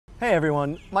Hey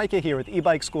everyone, Micah here with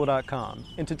EbikeSchool.com,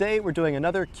 and today we're doing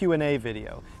another Q&A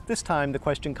video. This time the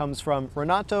question comes from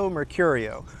Renato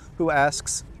Mercurio, who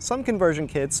asks, some conversion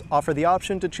kits offer the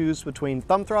option to choose between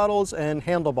thumb throttles and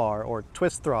handlebar or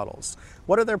twist throttles.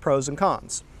 What are their pros and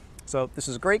cons? So this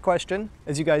is a great question.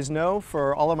 As you guys know,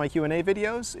 for all of my Q&A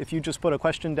videos, if you just put a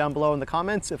question down below in the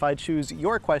comments, if I choose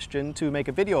your question to make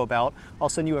a video about, I'll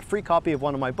send you a free copy of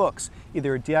one of my books,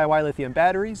 either DIY Lithium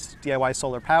Batteries, DIY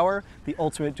Solar Power, the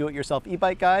Ultimate Do-It-Yourself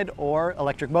E-Bike Guide, or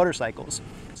Electric Motorcycles.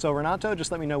 So Renato,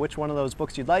 just let me know which one of those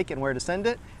books you'd like and where to send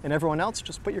it, and everyone else,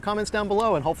 just put your comments down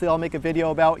below and hopefully I'll make a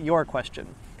video about your question.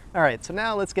 All right, so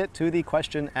now let's get to the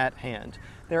question at hand.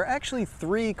 There are actually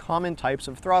three common types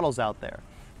of throttles out there.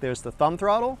 There's the thumb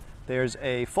throttle, there's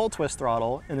a full twist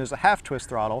throttle, and there's a half twist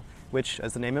throttle, which,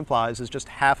 as the name implies, is just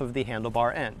half of the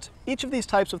handlebar end. Each of these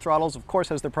types of throttles, of course,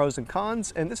 has their pros and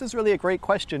cons, and this is really a great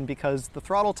question because the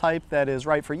throttle type that is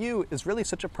right for you is really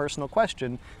such a personal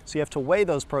question, so you have to weigh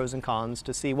those pros and cons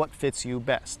to see what fits you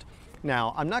best.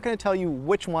 Now, I'm not going to tell you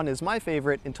which one is my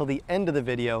favorite until the end of the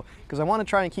video because I want to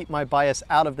try and keep my bias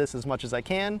out of this as much as I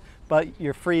can, but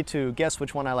you're free to guess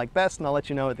which one I like best and I'll let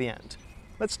you know at the end.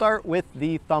 Let's start with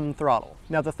the thumb throttle.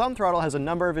 Now the thumb throttle has a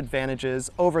number of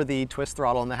advantages over the twist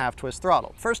throttle and the half twist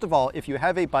throttle. First of all, if you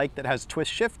have a bike that has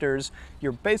twist shifters,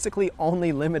 you're basically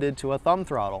only limited to a thumb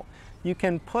throttle. You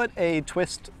can put a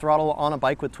twist throttle on a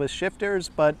bike with twist shifters,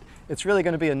 but it's really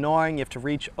going to be annoying. You have to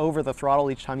reach over the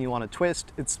throttle each time you want to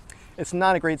twist. It's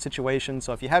not a great situation,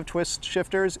 so if you have twist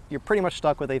shifters, you're pretty much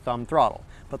stuck with a thumb throttle.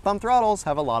 But thumb throttles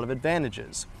have a lot of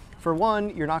advantages. For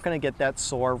one, you're not going to get that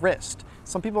sore wrist.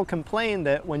 Some people complain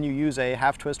that when you use a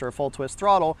half twist or a full twist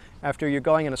throttle, after you're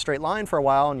going in a straight line for a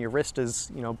while and your wrist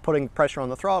is, putting pressure on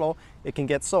the throttle, it can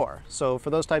get sore. So for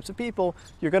those types of people,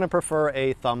 you're going to prefer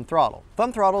a thumb throttle.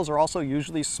 Thumb throttles are also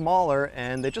usually smaller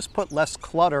and they just put less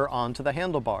clutter onto the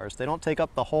handlebars. They don't take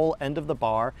up the whole end of the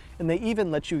bar, and they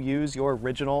even let you use your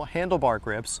original handlebar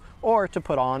grips or to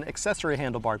put on accessory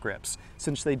handlebar grips,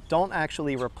 since they don't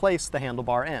actually replace the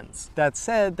handlebar ends. That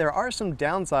said, there are some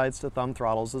downsides to thumb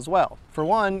throttles as well. For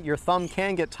one, your thumb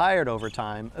can get tired over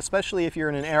time, especially if you're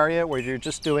in an area where you're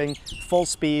just doing full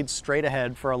speed straight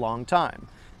ahead for a long time.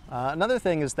 Another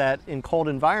thing is that in cold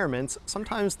environments,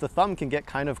 sometimes the thumb can get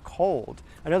kind of cold.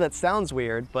 I know that sounds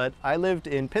weird, but I lived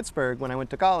in Pittsburgh when I went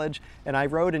to college, and I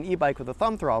rode an e-bike with a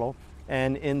thumb throttle,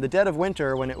 and in the dead of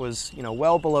winter when it was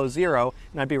well below zero,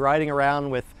 and I'd be riding around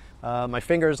with my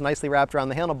fingers nicely wrapped around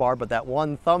the handlebar, but that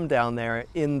one thumb down there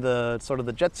in the sort of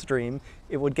the jet stream,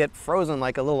 it would get frozen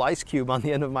like a little ice cube on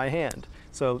the end of my hand.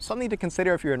 So something to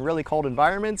consider if you're in really cold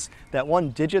environments, that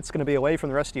one digit's going to be away from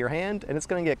the rest of your hand and it's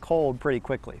going to get cold pretty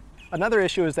quickly. Another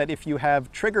issue is that if you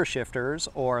have trigger shifters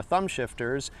or thumb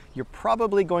shifters, you're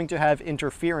probably going to have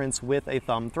interference with a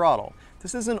thumb throttle.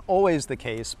 This isn't always the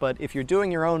case, but if you're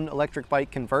doing your own electric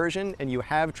bike conversion and you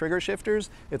have trigger shifters,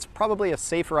 it's probably a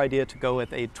safer idea to go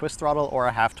with a twist throttle or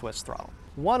a half twist throttle.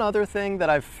 One other thing that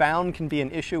I've found can be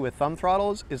an issue with thumb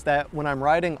throttles is that when I'm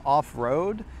riding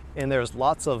off-road, and there's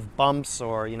lots of bumps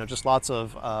or just lots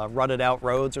of rutted out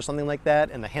roads or something like that,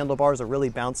 and the handlebars are really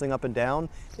bouncing up and down,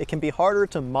 it can be harder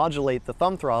to modulate the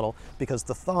thumb throttle because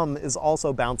the thumb is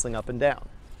also bouncing up and down.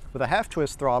 With a half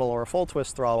twist throttle or a full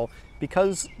twist throttle,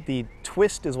 because the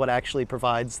twist is what actually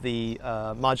provides the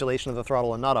modulation of the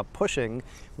throttle and not a pushing,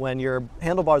 when your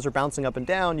handlebars are bouncing up and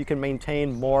down, you can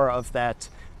maintain more of that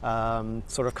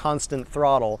sort of constant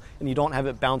throttle, and you don't have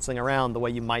it bouncing around the way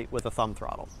you might with a thumb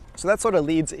throttle. So that sort of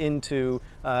leads into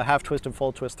half twist and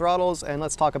full twist throttles, and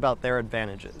let's talk about their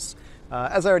advantages.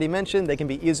 As I already mentioned, they can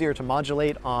be easier to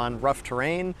modulate on rough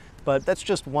terrain, but that's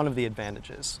just one of the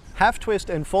advantages. Half twist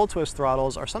and full twist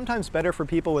throttles are sometimes better for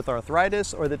people with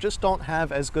arthritis or that just don't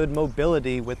have as good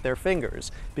mobility with their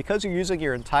fingers. Because you're using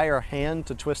your entire hand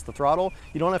to twist the throttle,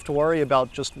 you don't have to worry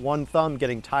about just one thumb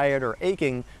getting tired or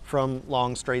aching from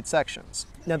long straight sections.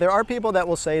 Now there are people that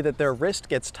will say that their wrist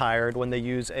gets tired when they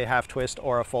use a half twist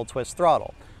or a full twist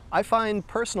throttle. I find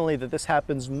personally that this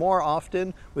happens more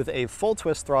often with a full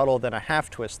twist throttle than a half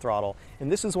twist throttle,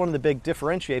 and this is one of the big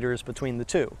differentiators between the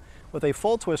two. With a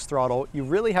full twist throttle, you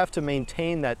really have to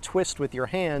maintain that twist with your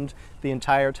hand the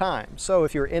entire time. So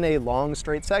if you're in a long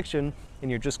straight section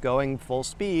and you're just going full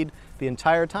speed, the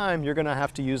entire time you're going to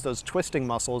have to use those twisting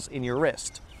muscles in your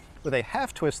wrist. With a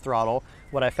half twist throttle,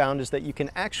 what I found is that you can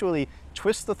actually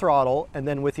twist the throttle and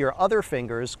then with your other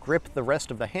fingers grip the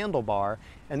rest of the handlebar,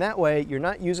 and that way you're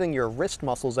not using your wrist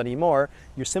muscles anymore,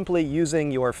 you're simply using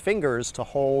your fingers to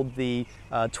hold the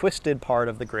twisted part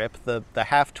of the grip, the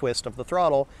half twist of the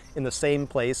throttle, in the same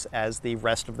place as the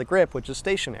rest of the grip, which is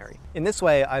stationary. In this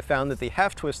way, I found that the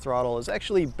half twist throttle is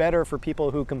actually better for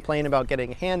people who complain about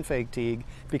getting hand fatigue,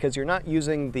 because you're not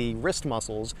using the wrist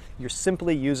muscles, you're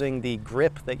simply using the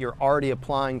grip that you're already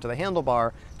applying to the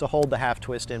handlebar to hold the half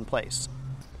twist in place.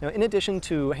 Now, in addition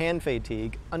to hand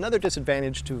fatigue, another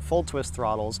disadvantage to full twist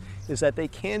throttles is that they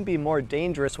can be more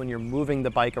dangerous when you're moving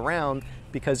the bike around,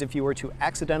 because if you were to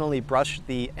accidentally brush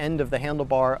the end of the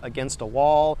handlebar against a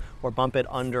wall or bump it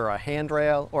under a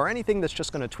handrail or anything that's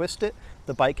just going to twist it,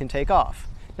 the bike can take off.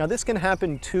 Now, this can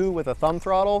happen too with a thumb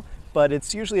throttle, but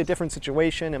it's usually a different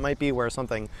situation. It might be where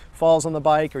something falls on the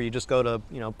bike, or you just go to,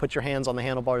 put your hands on the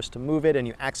handlebars to move it and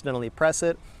you accidentally press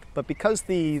it. But because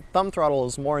the thumb throttle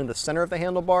is more in the center of the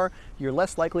handlebar, you're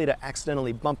less likely to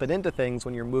accidentally bump it into things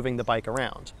when you're moving the bike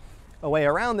around. A way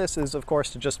around this is, of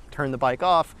course, to just turn the bike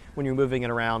off when you're moving it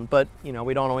around, but we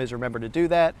don't always remember to do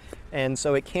that, and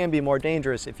so it can be more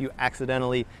dangerous if you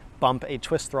accidentally bump a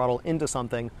twist throttle into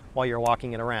something while you're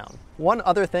walking it around. One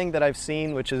other thing that I've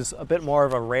seen, which is a bit more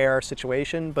of a rare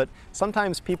situation, but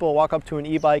sometimes people walk up to an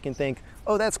e-bike and think,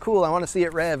 oh, that's cool, I want to see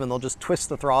it rev, and they'll just twist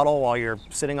the throttle while you're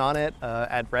sitting on it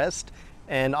at rest.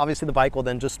 And obviously the bike will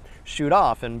then just shoot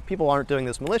off, and people aren't doing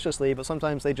this maliciously, but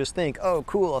sometimes they just think, oh,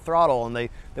 cool, a throttle, and they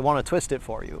want to twist it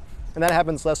for you. And that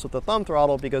happens less with the thumb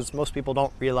throttle because most people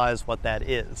don't realize what that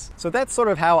is. So that's sort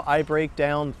of how I break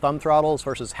down thumb throttles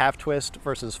versus half twist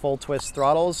versus full twist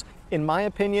throttles. In my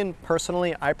opinion,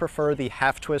 personally, I prefer the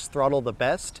half twist throttle the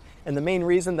best. And the main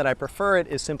reason that I prefer it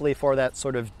is simply for that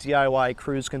sort of DIY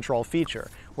cruise control feature,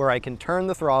 where I can turn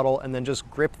the throttle and then just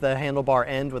grip the handlebar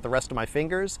end with the rest of my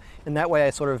fingers. And that way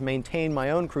I sort of maintain my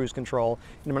own cruise control,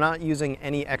 and I'm not using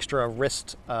any extra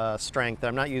wrist strength.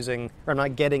 I'm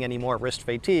not getting any more wrist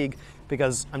fatigue,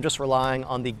 because I'm just relying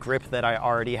on the grip that I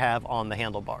already have on the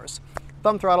handlebars.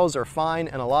 Thumb throttles are fine,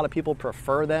 and a lot of people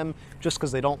prefer them just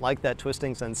because they don't like that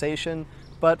twisting sensation.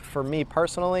 But for me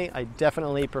personally, I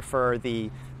definitely prefer the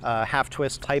half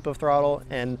twist type of throttle,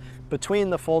 and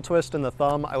between the full twist and the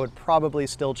thumb, I would probably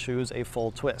still choose a full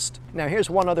twist. Now,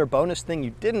 here's one other bonus thing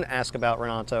you didn't ask about,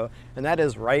 Renato, and that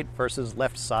is right versus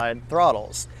left side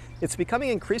throttles. It's becoming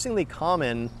increasingly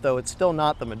common, though it's still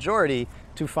not the majority,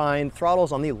 to find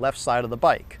throttles on the left side of the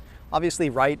bike.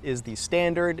 Obviously, right is the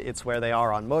standard, it's where they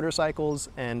are on motorcycles,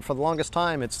 and for the longest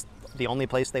time, it's the only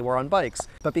place they were on bikes.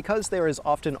 But because there is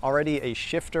often already a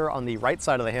shifter on the right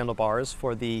side of the handlebars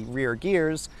for the rear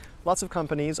gears, lots of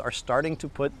companies are starting to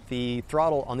put the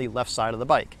throttle on the left side of the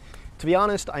bike. To be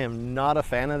honest, I am not a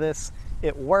fan of this.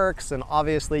 It works, and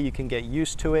obviously you can get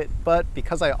used to it, but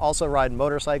because I also ride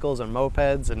motorcycles and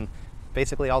mopeds and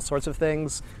basically all sorts of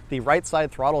things, the right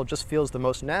side throttle just feels the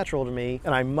most natural to me,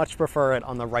 and I much prefer it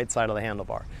on the right side of the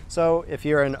handlebar. So if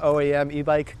you're an OEM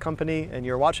e-bike company and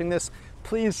you're watching this,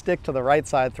 please stick to the right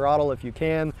side throttle if you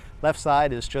can. Left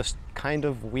side is just kind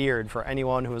of weird for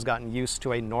anyone who has gotten used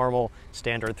to a normal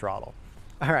standard throttle.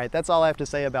 All right, that's all I have to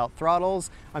say about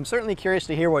throttles. I'm certainly curious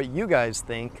to hear what you guys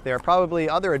think. There are probably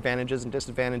other advantages and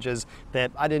disadvantages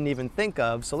that I didn't even think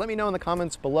of, so let me know in the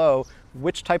comments below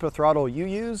which type of throttle you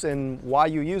use and why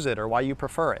you use it or why you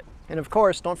prefer it. And of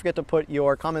course, don't forget to put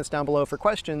your comments down below for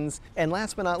questions. And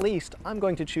last but not least, I'm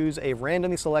going to choose a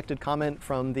randomly selected comment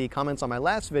from the comments on my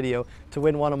last video to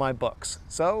win one of my books.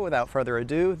 So without further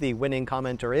ado, the winning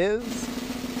commenter is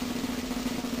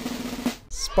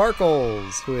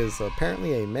Sparkles, who is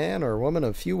apparently a man or woman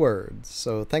of few words.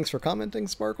 So thanks for commenting,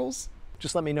 Sparkles.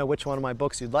 Just let me know which one of my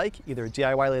books you'd like, either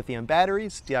DIY Lithium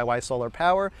Batteries, DIY Solar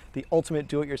Power, The Ultimate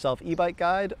Do-It-Yourself E-Bike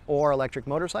Guide, or Electric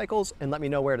Motorcycles, and let me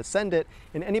know where to send it.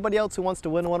 And anybody else who wants to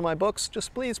win one of my books,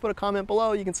 just please put a comment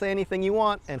below. You can say anything you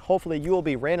want, and hopefully you will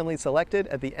be randomly selected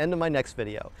at the end of my next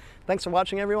video. Thanks for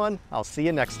watching, everyone. I'll see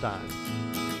you next time.